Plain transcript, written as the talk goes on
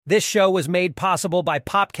This show was made possible by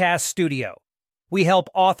Popcast Studio. We help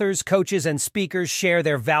authors, coaches, and speakers share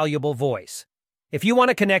their valuable voice. If you want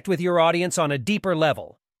to connect with your audience on a deeper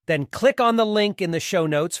level, then click on the link in the show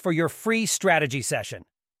notes for your free strategy session.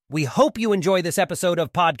 We hope you enjoy this episode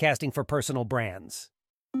of Podcasting for Personal Brands.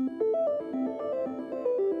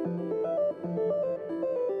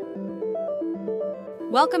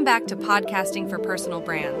 Welcome back to Podcasting for Personal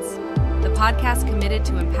Brands, the podcast committed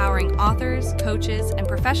to empowering authors, coaches, and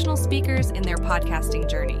professional speakers in their podcasting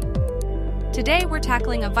journey. Today, we're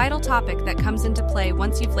tackling a vital topic that comes into play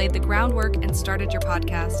once you've laid the groundwork and started your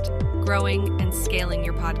podcast: growing and scaling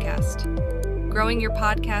your podcast. Growing your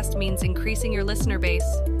podcast means increasing your listener base,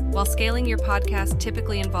 while scaling your podcast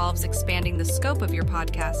typically involves expanding the scope of your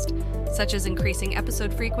podcast, such as increasing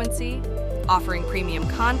episode frequency, offering premium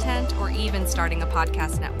content, or even starting a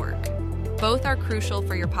podcast network. Both are crucial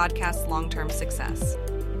for your podcast's long-term success.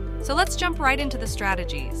 So let's jump right into the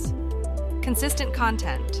strategies. Consistent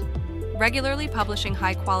content. Regularly publishing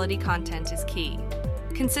high-quality content is key.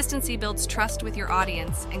 Consistency builds trust with your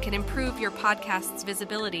audience and can improve your podcast's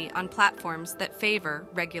visibility on platforms that favor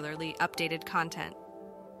regularly updated content.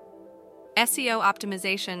 SEO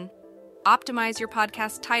optimization. Optimize your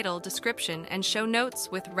podcast title, description, and show notes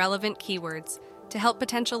with relevant keywords to help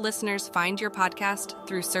potential listeners find your podcast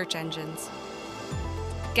through search engines.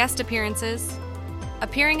 Guest appearances.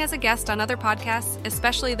 Appearing as a guest on other podcasts,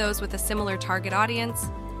 especially those with a similar target audience,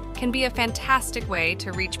 can be a fantastic way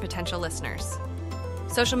to reach potential listeners.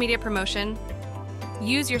 Social media promotion.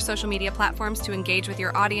 Use your social media platforms to engage with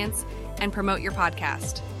your audience and promote your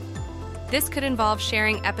podcast. This could involve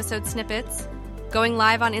sharing episode snippets, going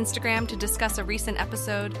live on Instagram to discuss a recent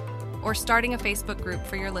episode, or starting a Facebook group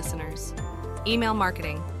for your listeners. Email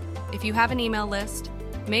marketing. If you have an email list,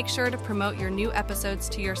 make sure to promote your new episodes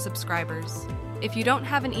to your subscribers. If you don't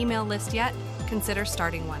have an email list yet, consider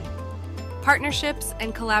starting one. Partnerships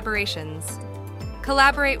and collaborations.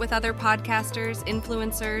 Collaborate with other podcasters,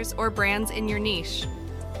 influencers, or brands in your niche.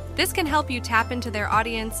 This can help you tap into their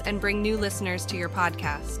audience and bring new listeners to your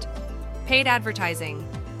podcast. Paid advertising.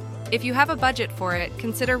 If you have a budget for it,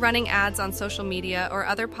 consider running ads on social media or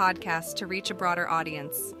other podcasts to reach a broader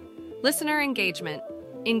audience. Listener engagement.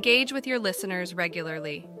 Engage with your listeners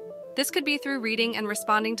regularly. This could be through reading and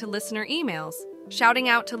responding to listener emails, shouting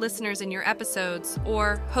out to listeners in your episodes,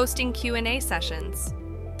 or hosting Q&A sessions.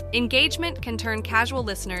 Engagement can turn casual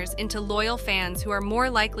listeners into loyal fans who are more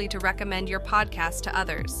likely to recommend your podcast to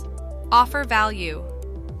others. Offer value.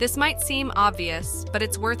 This might seem obvious, but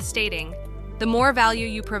it's worth stating. The more value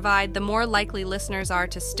you provide, the more likely listeners are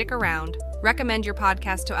to stick around, recommend your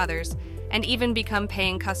podcast to others, and even become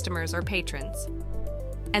paying customers or patrons.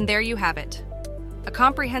 And there you have it, a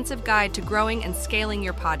comprehensive guide to growing and scaling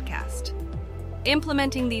your podcast.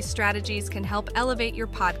 Implementing these strategies can help elevate your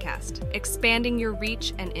podcast, expanding your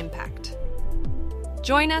reach and impact.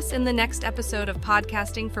 Join us in the next episode of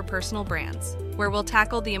Podcasting for Personal Brands, where we'll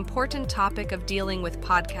tackle the important topic of dealing with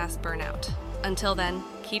podcast burnout. Until then,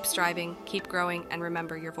 keep striving, keep growing, and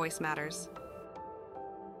remember your voice matters.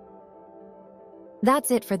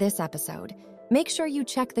 That's it for this episode. Make sure you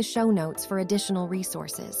check the show notes for additional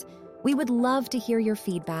resources. We would love to hear your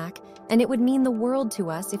feedback, and it would mean the world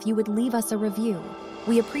to us if you would leave us a review.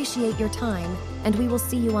 We appreciate your time, and we will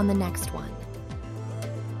see you on the next one.